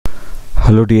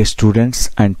Hello dear students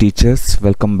and teachers,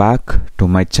 welcome back to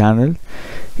my channel.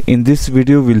 In this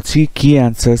video we'll see key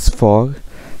answers for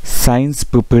science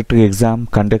preparatory exam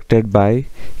conducted by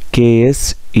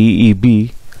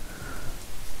KSEEB.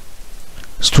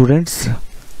 Students,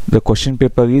 the question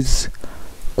paper is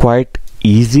quite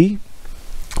easy.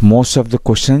 Most of the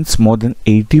questions, more than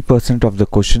 80% of the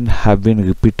questions have been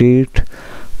repeated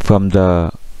from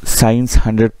the science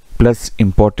 100 plus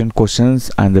important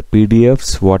questions and the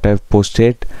PDFs what I've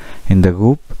posted in the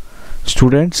group.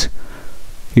 Students,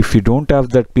 if you don't have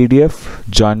that PDF,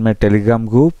 join my Telegram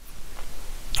group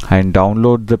and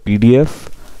download the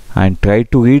PDF and try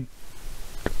to read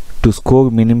to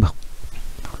score minimum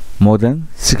more than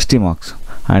 60 marks.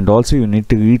 And also you need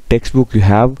to read textbook. You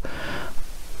have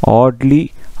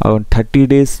oddly around 30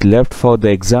 days left for the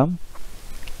exam.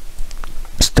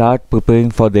 Start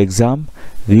preparing for the exam.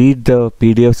 Read the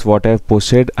PDFs what I have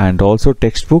posted and also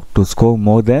textbook to score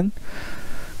more than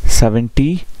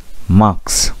 70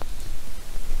 marks.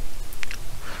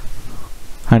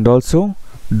 And also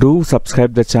do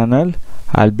subscribe the channel.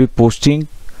 I'll be posting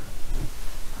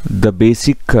the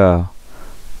basic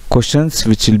questions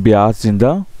which will be asked in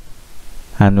the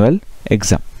annual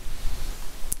exam.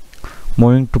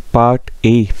 Moving to part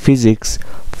A, physics.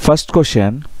 First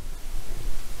question.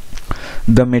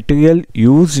 The material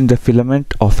used in the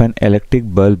filament of an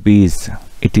electric bulb is,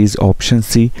 it is option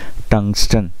C,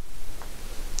 tungsten.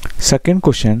 Second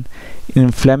question,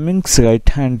 in Fleming's right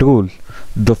hand rule,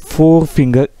 the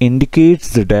forefinger indicates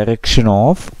the direction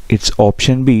of, its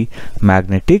option B,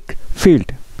 magnetic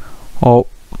field. Or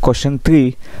question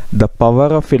 3, the power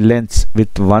of a lens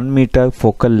with 1 meter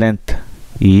focal length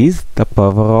is, the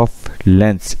power of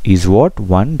lens is what?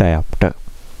 1 diopter.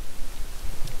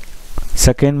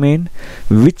 Second main,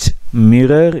 which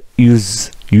mirror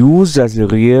is used as a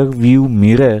rear view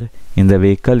mirror in the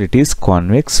vehicle? It is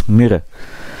convex mirror.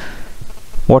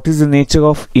 What is the nature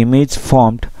of image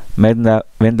formed when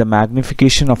the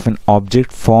magnification of an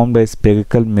object formed by a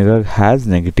spherical mirror has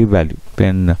negative value?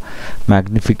 When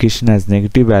magnification has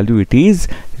negative value, it is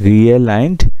real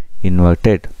and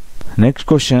inverted. Next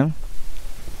question.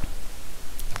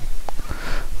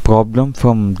 Problem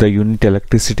from the unit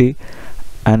electricity.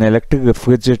 An electric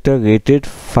refrigerator rated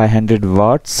 500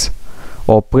 watts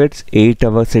operates 8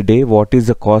 hours a day. What is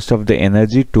the cost of the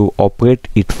energy to operate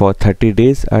it for 30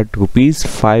 days at rupees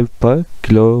 5 per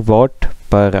kilowatt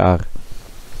per hour?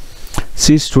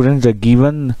 See students,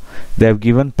 they have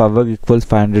given power equals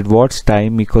 500 watts,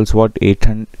 time equals what?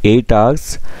 8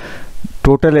 hours.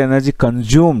 Total energy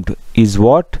consumed is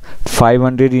what?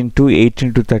 500 into 8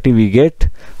 into 30, we get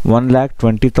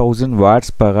 1,20,000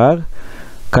 watts per hour.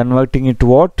 Converting it to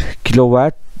what?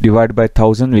 Kilowatt divided by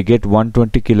 1000, we get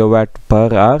 120 kilowatt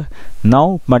per hour.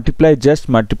 Now just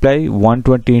multiply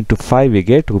 120 into 5, we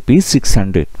get rupees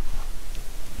 600.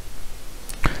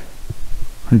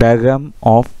 Diagram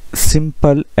of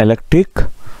simple electric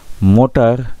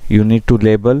motor. You need to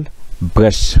label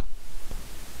brush.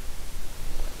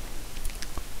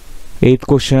 8th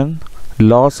question,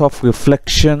 laws of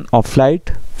reflection of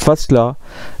light. First law,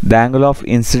 the angle of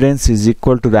incidence is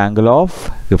equal to the angle of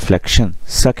reflection.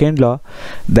 Second law,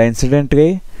 the incident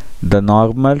ray, the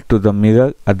normal to the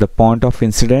mirror at the point of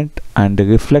incident, and the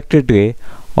reflected ray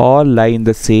all lie in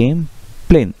the same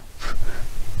plane.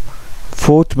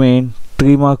 Fourth main,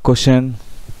 3-mark question.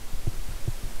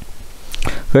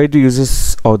 Write the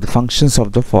uses or the functions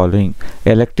of the following.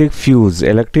 Electric fuse.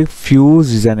 Electric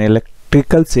fuse is an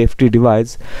electrical safety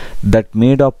device that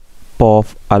made up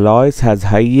of alloys, has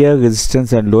higher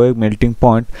resistance and lower melting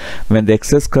point. When the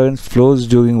excess current flows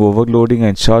during overloading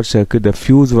and short circuit, the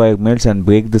fuse wire melts and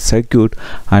breaks the circuit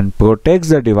and protects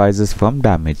the devices from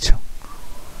damage.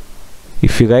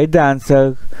 If you write the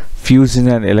answer, fuse is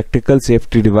an electrical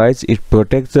safety device, it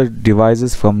protects the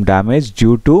devices from damage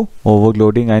due to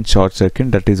overloading and short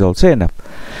circuit, that is also enough.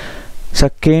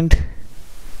 Second,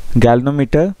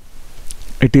 galvanometer.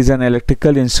 It is an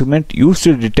electrical instrument used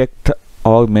to detect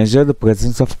or measure the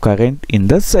presence of current in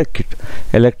the circuit.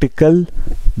 Electrical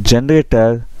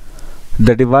generator,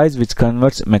 the device which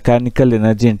converts mechanical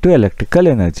energy into electrical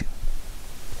energy.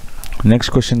 Next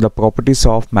question, the properties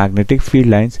of magnetic field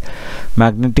lines.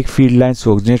 Magnetic field lines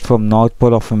originate from north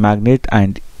pole of a magnet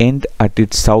and end at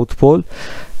its south pole.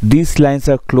 These lines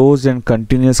are closed and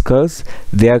continuous curves.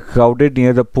 They are crowded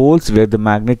near the poles where the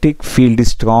magnetic field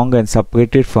is strong and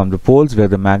separated from the poles where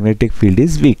the magnetic field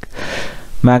is weak.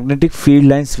 Magnetic field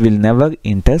lines will never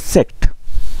intersect.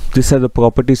 These are the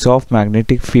properties of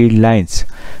magnetic field lines.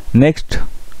 Next,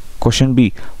 Question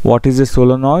B. What is a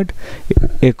solenoid?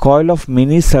 A coil of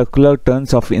many circular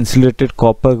turns of insulated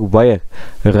copper wire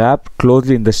wrapped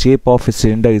closely in the shape of a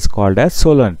cylinder is called as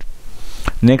solenoid.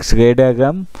 Next, ray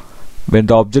diagram. When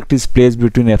the object is placed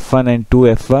between F1 and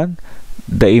 2F1,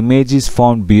 the image is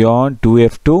found beyond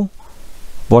 2F2.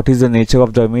 What is the nature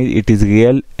of the image? It is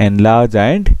real, enlarged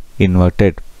and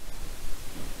inverted.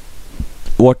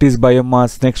 What is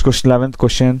biomass? Next question, 11th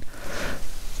question.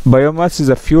 Biomass is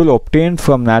a fuel obtained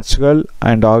from natural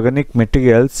and organic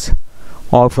materials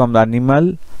or from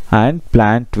animal and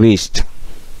plant waste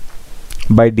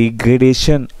by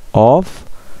degradation of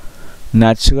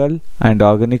natural and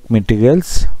organic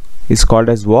materials is called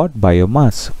as what?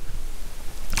 Biomass.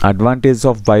 Advantage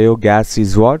of biogas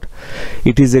is what?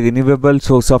 It is a renewable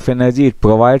source of energy. It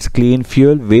provides clean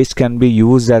fuel. Waste can be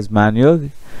used as manure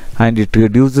and it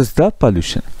reduces the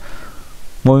pollution.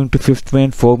 Moving to 5th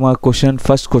main 4-mark question.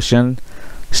 First question,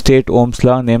 state Ohm's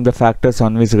law. Name the factors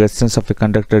on which resistance of a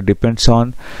conductor depends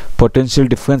on. Potential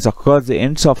difference across the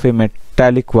ends of a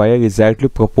metallic wire is directly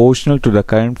proportional to the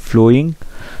current flowing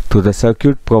through the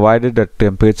circuit provided that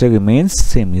temperature remains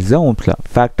same is the Ohm's law.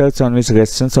 Factors on which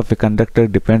resistance of a conductor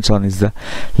depends on is the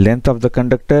length of the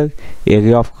conductor,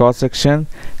 area of cross section,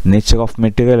 nature of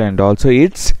material and also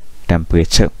its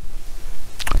temperature.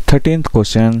 13th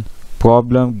question,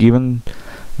 problem. Given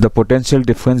the potential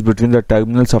difference between the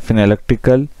terminals of an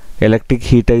electric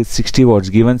heater is 60 watts.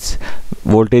 Given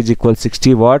voltage equals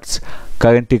 60 watts,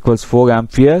 current equals 4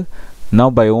 ampere. Now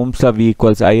by Ohm's law, V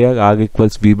equals IR, R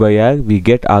equals V by R. We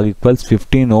get R equals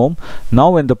 15 ohm.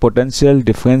 Now when the potential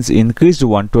difference increased to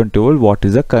 120 volt, what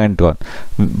is the current drawn?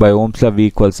 By Ohm's law, V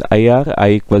equals IR,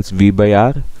 I equals V by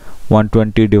R.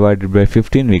 120 divided by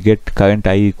 15, we get current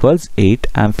I equals 8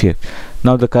 ampere.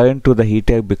 Now the current to the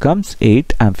heater becomes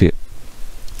 8 ampere.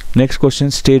 Next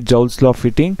question, state Joule's law of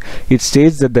heating. It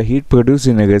states that the heat produced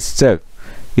in a resistor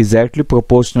is directly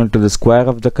proportional to the square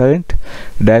of the current,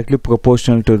 directly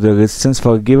proportional to the resistance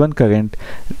for a given current,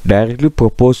 directly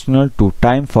proportional to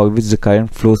time for which the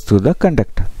current flows through the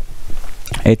conductor.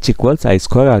 H equals I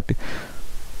square RT.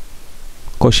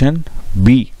 Question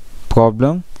B.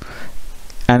 Problem.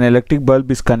 An electric bulb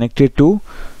is connected to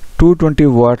 220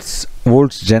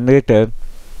 volts generator.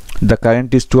 The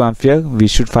current is 2 ampere. We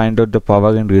should find out the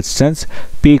power and resistance.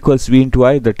 P equals V into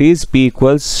I, that is P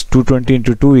equals 220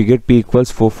 into 2, we get P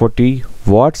equals 440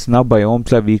 watts. Now by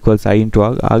Ohm's law, V equals I into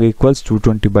R, R equals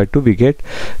 220 by 2, we get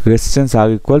resistance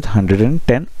R equals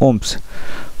 110 ohms.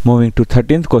 Moving to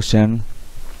 13th question.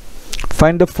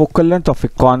 Find the focal length of a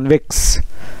convex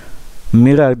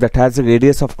mirror that has a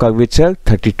radius of curvature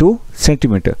 32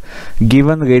 centimeter.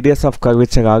 Given radius of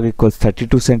curvature R equals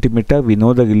 32 centimeter, we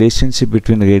know the relationship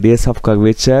between radius of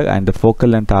curvature and the focal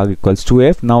length R equals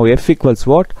 2F. Now F equals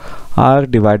what? R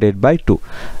divided by 2.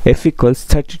 F equals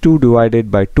 32 divided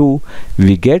by 2,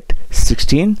 we get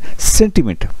 16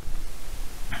 centimeter.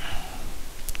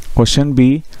 Question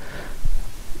B.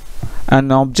 An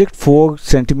object 4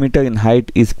 cm in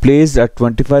height is placed at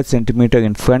 25 cm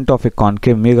in front of a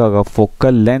concave mirror of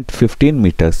focal length 15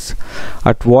 meters.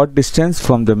 At what distance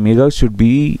from the mirror should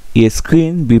be a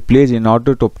screen be placed in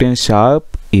order to obtain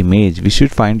sharp image? We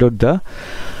should find out the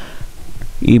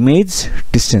image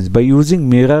distance by using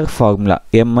mirror formula,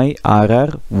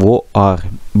 MIRROR.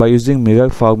 By using mirror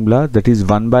formula, that is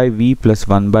 1 by V plus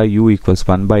 1 by U equals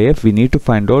 1 by F, we need to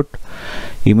find out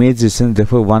image distance.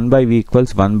 Therefore 1 by V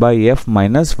equals 1 by F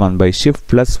minus 1 by shift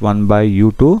plus 1 by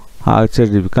U to R, so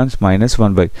it becomes minus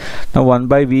 1 by. Now 1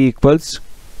 by V equals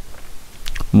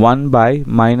 1 by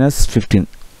minus 15.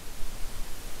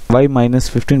 Why minus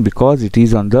 15? Because it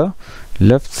is on the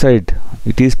left side.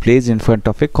 It is placed in front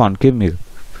of a concave mirror.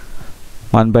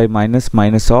 1 by minus,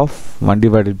 minus of 1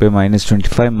 divided by minus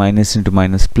 25, minus into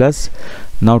minus plus.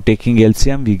 Now taking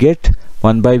LCM, we get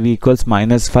 1 by V equals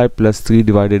minus 5 plus 3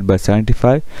 divided by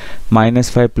 75. Minus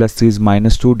 5 plus 3 is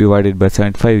minus 2 divided by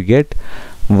 75. We get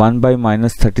 1 by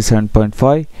minus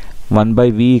 37.5. 1 by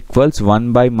V equals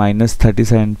 1 by minus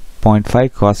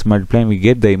 37.5. Cross multiplying, we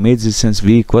get the image distance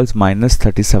V equals minus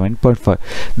 37.5.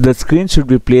 The screen should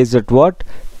be placed at what?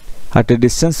 At a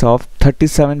distance of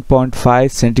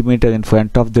 37.5 centimeter in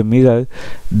front of the mirror.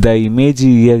 The image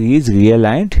here is real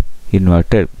and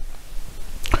inverted.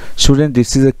 Students,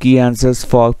 this is the key answers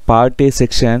for part A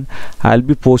section. I'll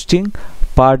be posting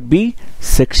part B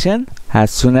section as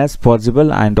soon as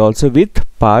possible and also with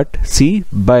part C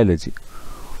biology.